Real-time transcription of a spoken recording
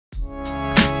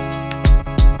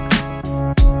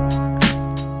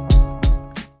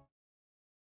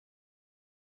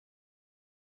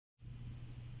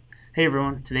Hey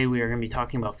everyone, today we are going to be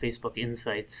talking about Facebook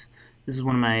Insights. This is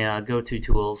one of my go-to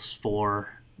tools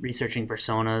for researching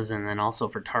personas and then also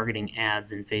for targeting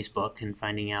ads in Facebook and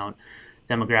finding out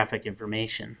demographic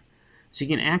information. So you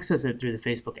can access it through the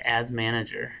Facebook Ads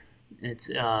Manager. It's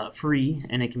free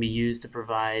and it can be used to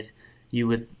provide you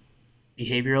with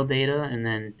behavioral data and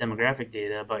then demographic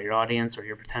data about your audience or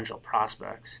your potential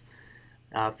prospects.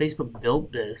 Facebook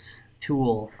built this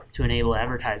tool to enable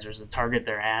advertisers to target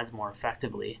their ads more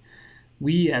effectively.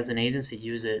 We as an agency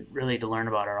use it really to learn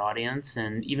about our audience,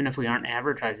 and even if we aren't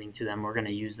advertising to them, we're going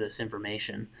to use this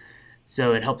information.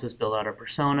 So it helps us build out our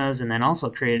personas and then also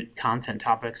create content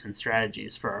topics and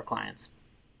strategies for our clients.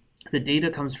 The data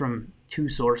comes from two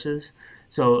sources.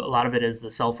 So a lot of it is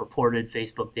the self-reported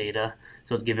Facebook data.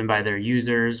 So it's given by their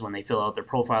users when they fill out their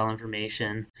profile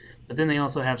information. But then they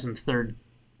also have some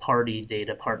third-party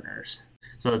data partners.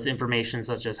 So it's information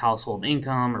such as household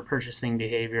income or purchasing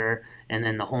behavior, and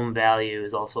then the home value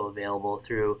is also available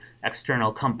through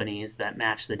external companies that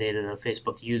match the data to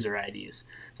Facebook user IDs.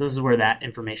 So this is where that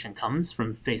information comes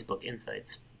from Facebook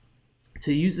Insights.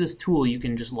 To use this tool, you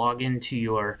can just log into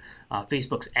your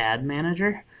Facebook's Ad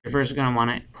Manager. You're first going to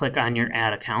want to click on your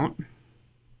ad account,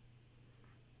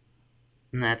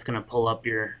 and that's going to pull up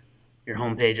your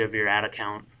homepage of your ad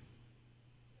account.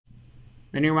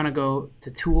 Then you want to go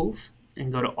to Tools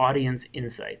and go to Audience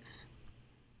Insights.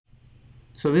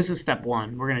 So this is step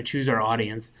one. We're going to choose our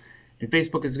audience, and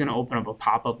Facebook is going to open up a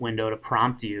pop-up window to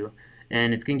prompt you,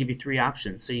 and it's going to give you three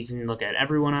options. So you can look at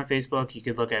everyone on Facebook, you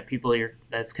could look at people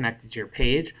that's connected to your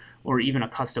page, or even a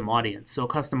custom audience. So a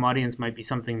custom audience might be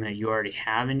something that you already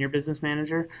have in your business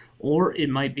manager, or it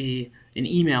might be an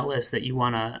email list that you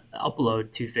want to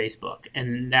upload to Facebook,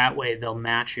 and that way they'll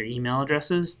match your email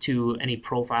addresses to any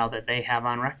profile that they have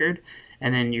on record,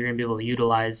 and then you're going to be able to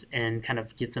utilize and kind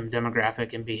of get some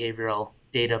demographic and behavioral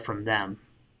data from them.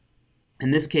 In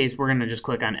this case, we're going to just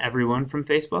click on everyone from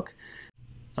Facebook.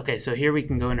 Okay, so here we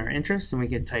can go in our interests and we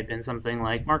can type in something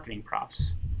like marketing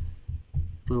profs.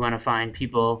 If we want to find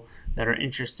people that are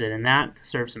interested in that to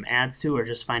serve some ads to, or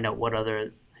just find out what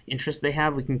other interests they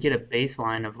have, we can get a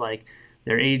baseline of like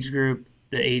their age group,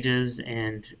 the ages,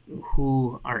 and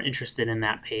who are interested in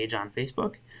that page on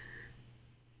Facebook.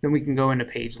 Then we can go into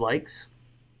page likes.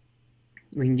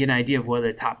 We can get an idea of what are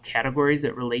the top categories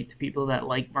that relate to people that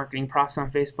like marketing profs on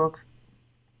Facebook.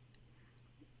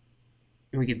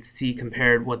 And we can see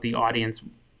compared what the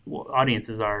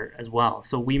audiences are as well.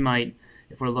 So we might,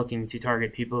 if we're looking to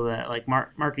target people that like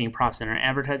marketing profs in our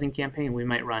advertising campaign, we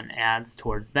might run ads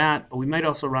towards that, but we might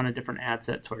also run a different ad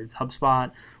set towards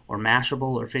HubSpot or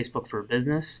Mashable or Facebook for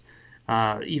Business.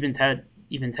 Even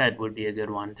TED would be a good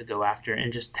one to go after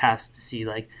and just test to see,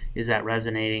 like, is that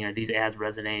resonating? Are these ads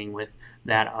resonating with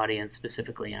that audience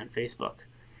specifically on Facebook?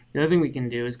 The other thing we can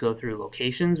do is go through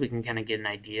locations. We can kind of get an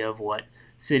idea of what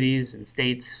cities and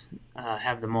states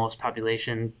have the most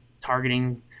population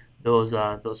targeting those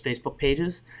Facebook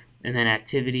pages, and then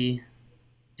activity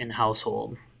and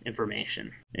household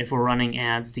information. If we're running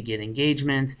ads to get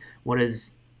engagement, what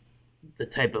is the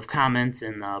type of comments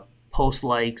and the post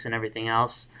likes and everything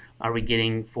else are we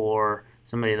getting for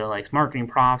somebody that likes marketing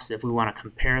profs? If we want to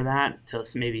compare that to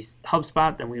maybe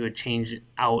HubSpot, then we would change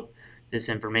out this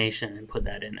information and put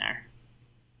that in there.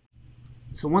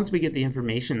 So once we get the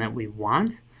information that we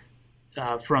want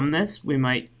from this, we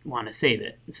might want to save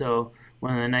it. So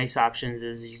one of the nice options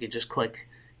is you could just click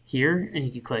here and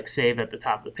you can click save at the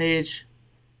top of the page,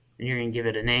 and you're going to give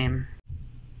it a name.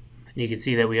 And you can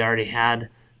see that we already had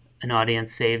an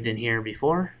audience saved in here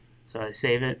before, so I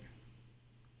save it.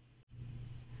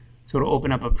 So to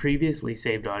open up a previously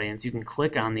saved audience, you can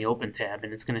click on the Open tab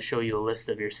and it's going to show you a list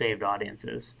of your saved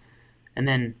audiences. And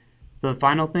then the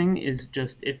final thing is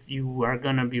just if you are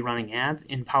going to be running ads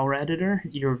in Power Editor,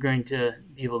 you're going to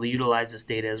be able to utilize this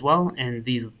data as well, and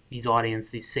these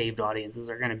saved audiences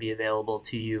are going to be available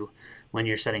to you when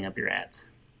you're setting up your ads.